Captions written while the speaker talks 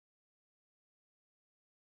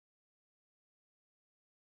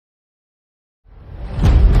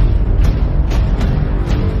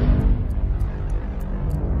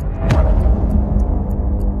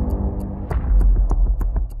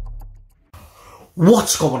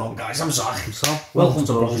What's going on, guys? I'm Zach. Welcome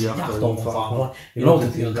to the Yacht on Farm. You know the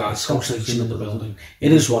deal, guys. Conversation in the building.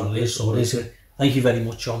 It is what it is, so it is it. Thank you very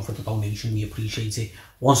much, John, for the donation. We appreciate it.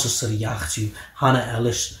 Wants us to react to Hannah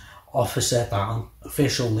Ellis, Officer Down,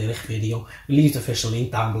 official lyric video. We leave the official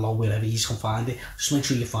link down below wherever you can find it. Just make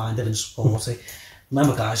sure you find it and support it.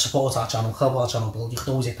 Remember, guys, support our channel, help our channel build. You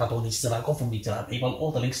can always hit that donation to that, go from me to that PayPal.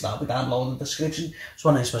 All the links will be down below in the description. So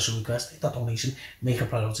one special request, hit that donation, make a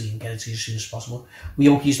priority and get it to you as soon as possible. We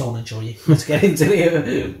hope you don't enjoy it. Let's get into it.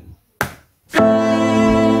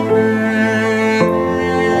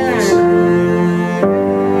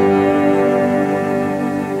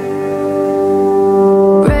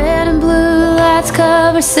 Red and blue lights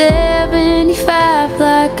cover 75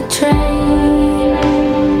 like a train.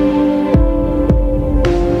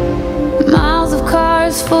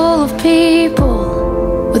 Full of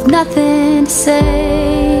people with nothing to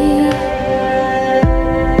say.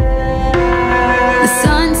 The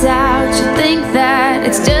sun's out, you think that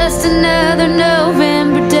it's just another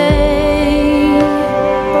November day.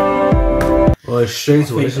 Well, straight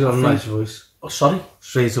away she's got a nice voice. Oh, sorry?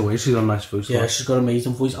 Straight away she's got a nice voice. Yeah, she's got an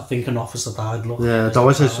amazing voice. I think an Officer died, look. Yeah, that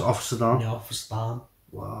always says Officer Down. Yeah, Officer Down.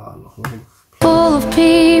 Wow, full of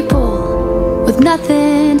people with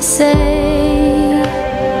nothing to say.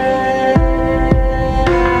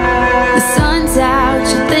 Out,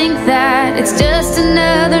 you think that it's just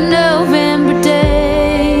another November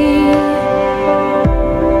day.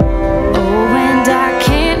 Oh, and I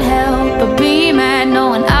can't help but be mad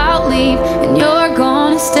knowing I'll leave and you're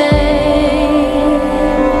gonna stay.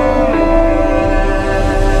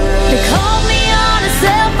 They called me on a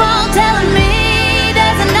cell phone telling me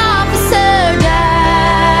there's an officer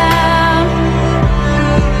down,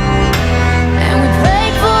 and we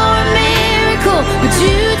prayed for a miracle, but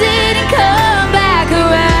you didn't come.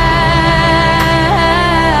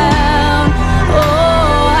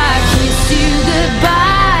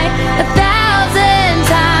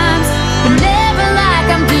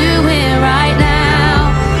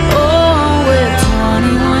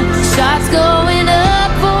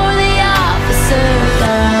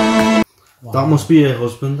 That must be her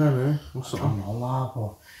husband then, eh? I don't know that,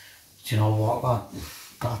 but do you know what,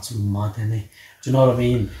 that's mad, innit? Do you know what I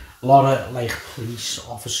mean? A lot of like police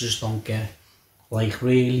officers don't get like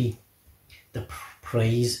really the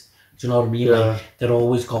praise. Do you know what I mean? Yeah. Like they're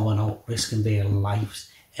always going out risking their lives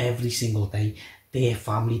every single day. Their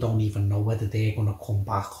family don't even know whether they're gonna come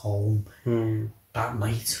back home that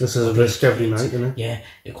night. This is a risk every night, isn't it? Yeah,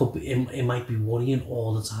 it could be. It might be worrying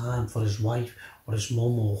all the time for his wife or his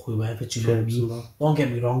mum or whoever. Do you know what I mean? Don't get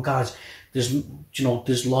me wrong, guys. There's a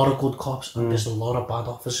lot of good cops and there's a lot of bad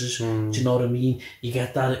officers. Do you know what I mean? You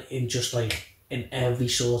get that in just like in every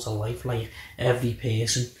sort of life, like every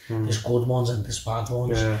person. There's good ones and there's bad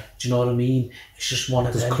ones. Yeah. Do you know what I mean? It's just one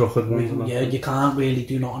of them. There's crooked ones. Yeah, you can't really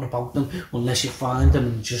do nothing about them unless you find them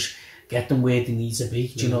and just get them where they need to be.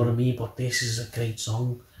 Do you know what I mean? But this is a great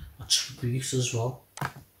song. A tribute as well.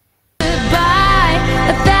 Goodbye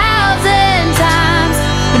 1,000 times,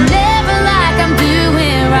 but never like I'm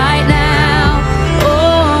doing right now.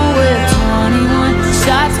 Oh, with 21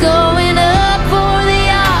 shots going up for the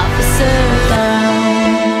officer down.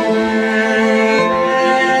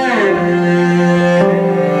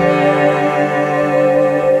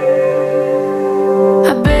 I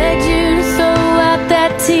begged you to throw out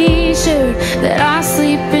that t-shirt that I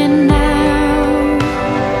sleep in now.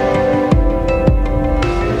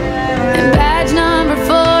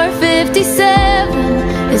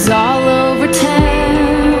 Is all over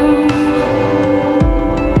town,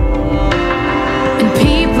 and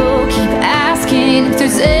people keep asking if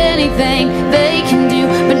there's anything they can do,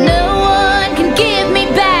 but no one can give me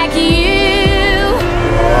back you.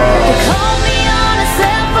 They call me on a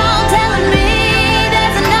cell phone telling me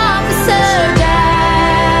there's an officer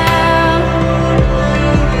down,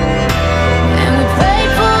 and we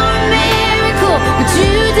prayed for a miracle, but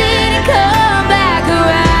you didn't come back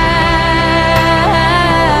around.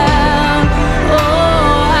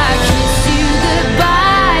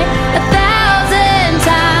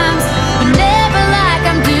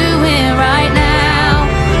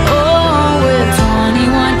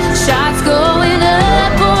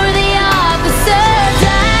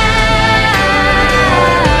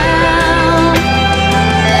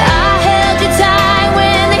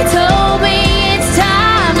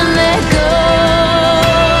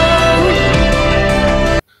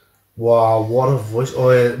 Wow, what a voice.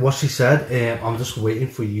 Oh, what she said, I'm just waiting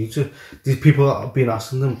for you to. These people that have been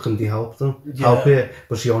asking them, can they help them? Yeah. Help it,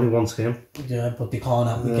 but she only wants him. Yeah, but they can't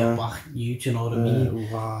help me get back you, do you know what I mean?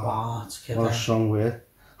 Wow. Wow, it's What a strong word.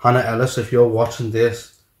 Hannah Ellis, if you're watching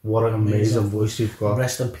this, What an amazing voice you've got.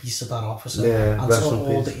 Rest in peace to that officer. Yeah, and rest to in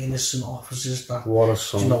all peace. the innocent officers that, What a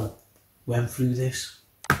song. you know, went through this.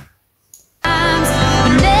 But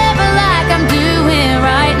never like I'm doing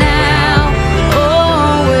right now.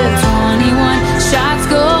 Oh, with 21 shots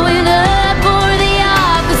going up for the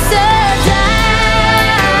officer down.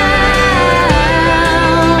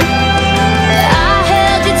 I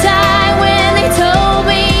held you tight when they told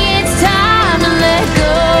me it's time to let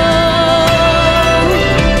go.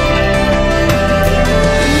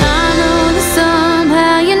 I know that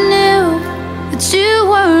somehow you knew that you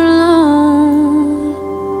were alone.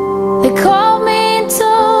 They called me and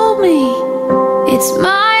told me it's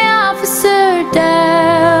my officer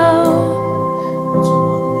down.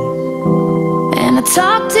 And I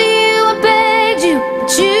talked to you and begged you,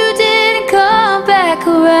 but you didn't come back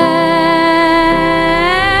around.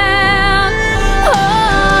 Oh, I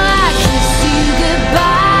kissed you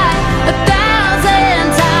goodbye 1,000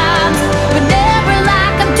 times, but never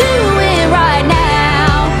like I'm doing right now.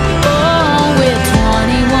 Oh, with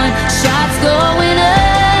 21 shots going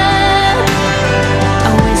up, I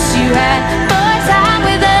wish you had more time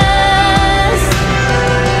with us,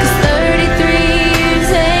 'cause 33 years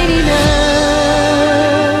ain't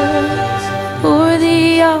enough for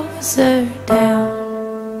the officer down.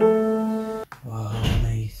 Wow,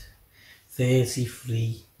 mate.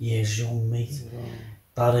 33 years young, mate.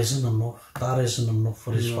 That isn't enough. That isn't enough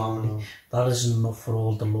for his family. That isn't enough for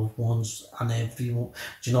all the loved ones and everyone.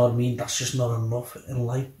 Do you know what I mean? That's just not enough in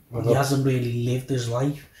life. He hasn't really lived his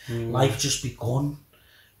life. Life just begun.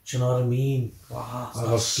 Do you know what I mean? Wow, I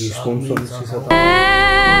got goosebumps when she said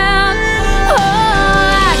that. Oh, I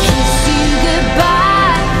kissed you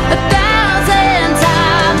goodbye 1,000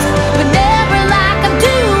 times, but never like I'm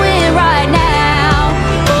doing right now.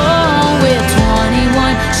 Oh, with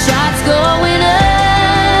 21 shots going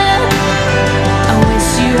up, I wish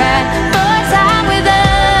you had more time with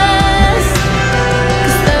us,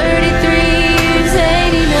 'cause 33 years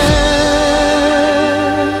ain't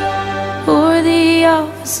enough for the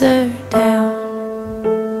officer down.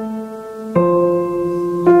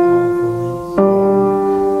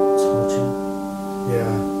 Touching.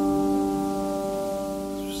 Yeah.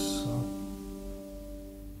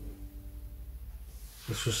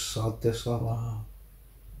 This was sad, this one. Wow.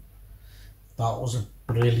 That was a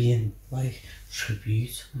brilliant, like,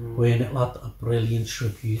 tribute. Weren't it, lad? A brilliant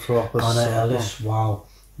tribute. Proper Anna sad Ellis, wow.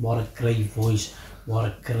 What a great voice. What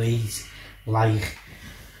a great, like,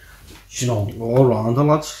 you know, All round the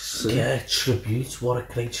lads. yeah, tribute. What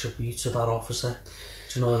a great tribute to that officer.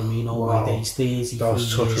 Do you know what I mean? Oh Wow. my days, 33 That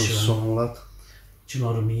was touching years young. song, lad. Do you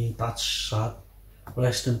know what I mean? That's sad.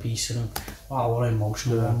 Rest in peace to him. Wow, what an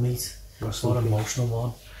emotional Yeah. one, mate. Rest What in an peace. emotional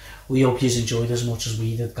one. We hope you enjoyed as much as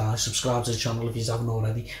we did, guys. Subscribe to the channel if you haven't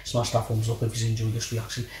already. Smash that thumbs up if you enjoyed this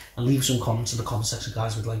reaction. And leave some comments in the comment section,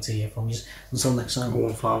 guys. We'd like to hear from you. Until next time.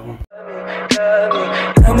 151.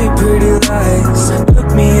 Tell me pretty lies,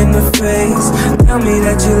 look me in the face. Tell me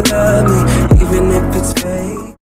that you love me, even if it's fake.